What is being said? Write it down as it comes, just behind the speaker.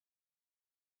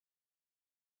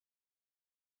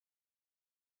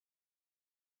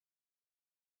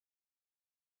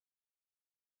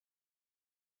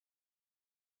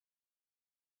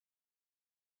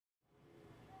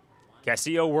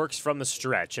Castillo works from the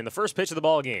stretch in the first pitch of the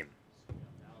ball game.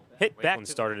 Hit back and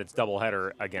started its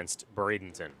doubleheader against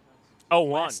Bradenton.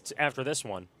 0-1 after this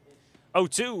one.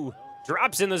 0-2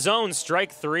 drops in the zone,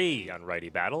 strike 3 on righty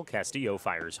battle. Castillo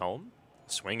fires home.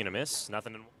 Swing and a miss,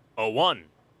 nothing. 0-1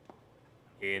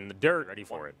 in the dirt, ready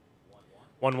for it.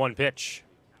 1-1 pitch,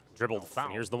 dribbled foul.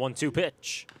 And here's the 1-2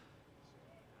 pitch.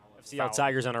 FCL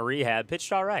Tigers on a rehab,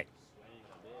 pitched all right.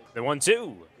 The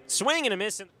 1-2, swing and a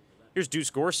miss. Here's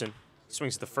Deuce Gorson.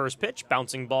 Swings the first pitch,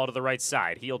 bouncing ball to the right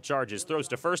side. Heel charges, throws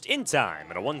to first in time.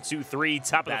 And a 1-2-3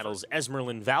 top of battles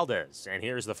Esmeralyn Valdez. And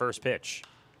here's the first pitch.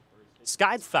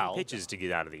 Skied foul, pitches to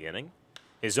get out of the inning.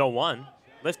 His 0-1,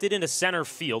 lifted into center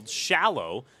field,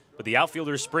 shallow. But the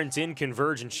outfielders sprint in,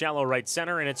 converge in shallow right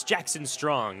center, and it's Jackson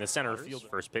Strong, the center field.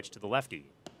 First pitch to the lefty.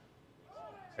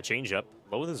 A changeup,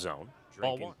 low of the zone.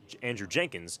 Ball one. Andrew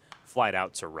Jenkins flied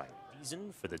out to right.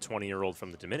 Reason for the 20-year-old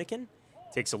from the Dominican.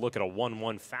 Takes a look at a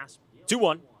 1-1 fastball.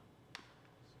 2-1.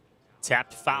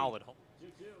 Tapped foul at home.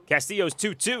 Castillo's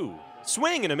 2-2.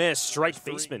 Swing and a miss. Strike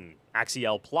baseman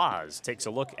Axiel Plaz takes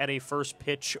a look at a first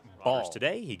pitch ball.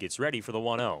 Today, he gets ready for the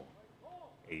 1-0.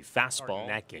 A fastball in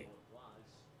that game.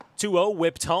 2-0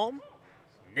 whipped home.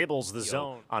 Nibbles the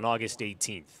zone on August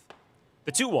 18th.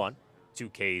 The 2-1. 2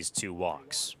 Ks, 2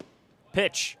 walks.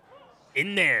 Pitch.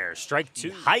 In there. Strike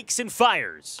 2. Hikes and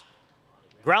fires.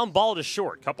 Ground ball to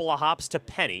short. Couple of hops to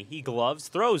Penny. He gloves.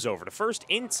 Throws over to first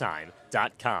in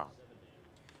time.com.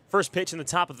 First pitch in the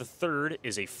top of the third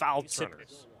is a foul tip.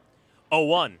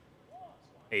 0-1.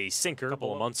 A sinker a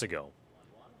couple of months ago.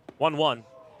 1-1.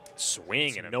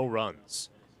 Swing and no runs.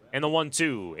 And the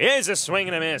 1-2 is a swing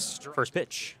and a miss. First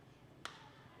pitch.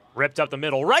 Ripped up the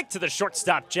middle, right to the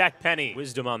shortstop, Jack Penny.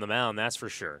 Wisdom on the mound, that's for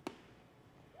sure.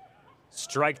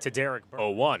 Strike to Derek.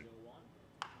 0-1.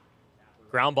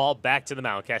 Ground ball back to the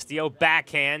mound. Castillo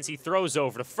backhands. He throws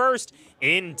over to first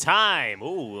in time.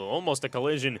 Ooh, almost a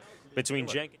collision between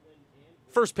Jenkins.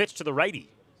 First pitch to the righty.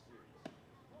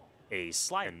 A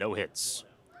slide and no hits.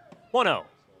 1-0.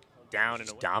 Down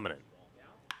and dominant.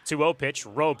 2-0 pitch,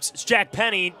 ropes. It's Jack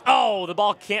Penny. Oh, the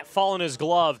ball can't fall in his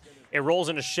glove. It rolls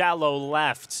into shallow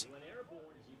left.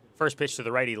 First pitch to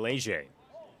the righty, Leger.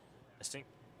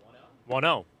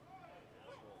 1-0.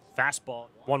 Fastball.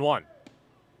 1-1.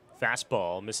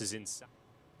 Fastball misses inside.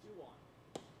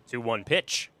 2-1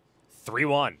 pitch.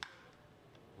 3-1.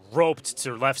 Roped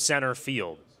to left center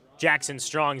field. Jackson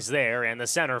Strong's there, and the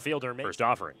center fielder makes first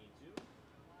offering.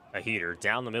 A heater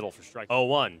down the middle for strike.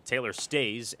 0-1. Taylor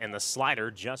stays, and the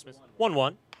slider just misses.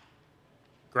 1-1.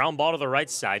 Ground ball to the right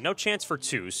side. No chance for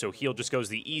 2, so Heel just goes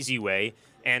the easy way.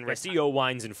 And Castillo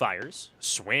winds and fires.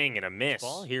 Swing and a miss.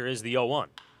 Ball. Here is the 0-1.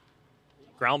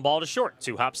 Ground ball to short.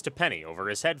 2 hops to Penny. Over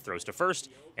his head, throws to first,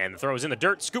 and throws in the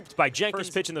dirt. Scooped by Jenkins.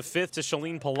 First pitch in the 5th to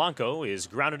Shalene Polanco is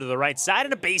grounded to the right side,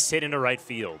 and a base hit into right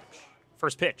field.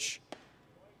 First pitch.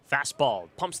 Fastball.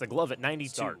 Pumps the glove at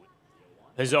 92.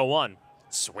 His 0-1.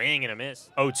 Swing and a miss.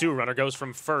 0-2, runner goes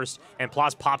from first, and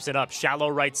Plaz pops it up. Shallow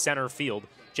right center field.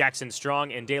 Jackson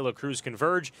Strong and De La Cruz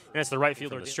converge, and it's the right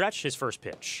fielder to stretch his first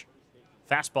pitch.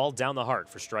 Fastball down the heart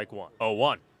for strike 1.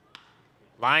 0-1.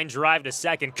 Line drive to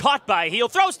second, caught by Heel,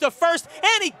 throws to first,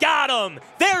 and he got him!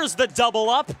 There's the double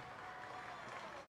up.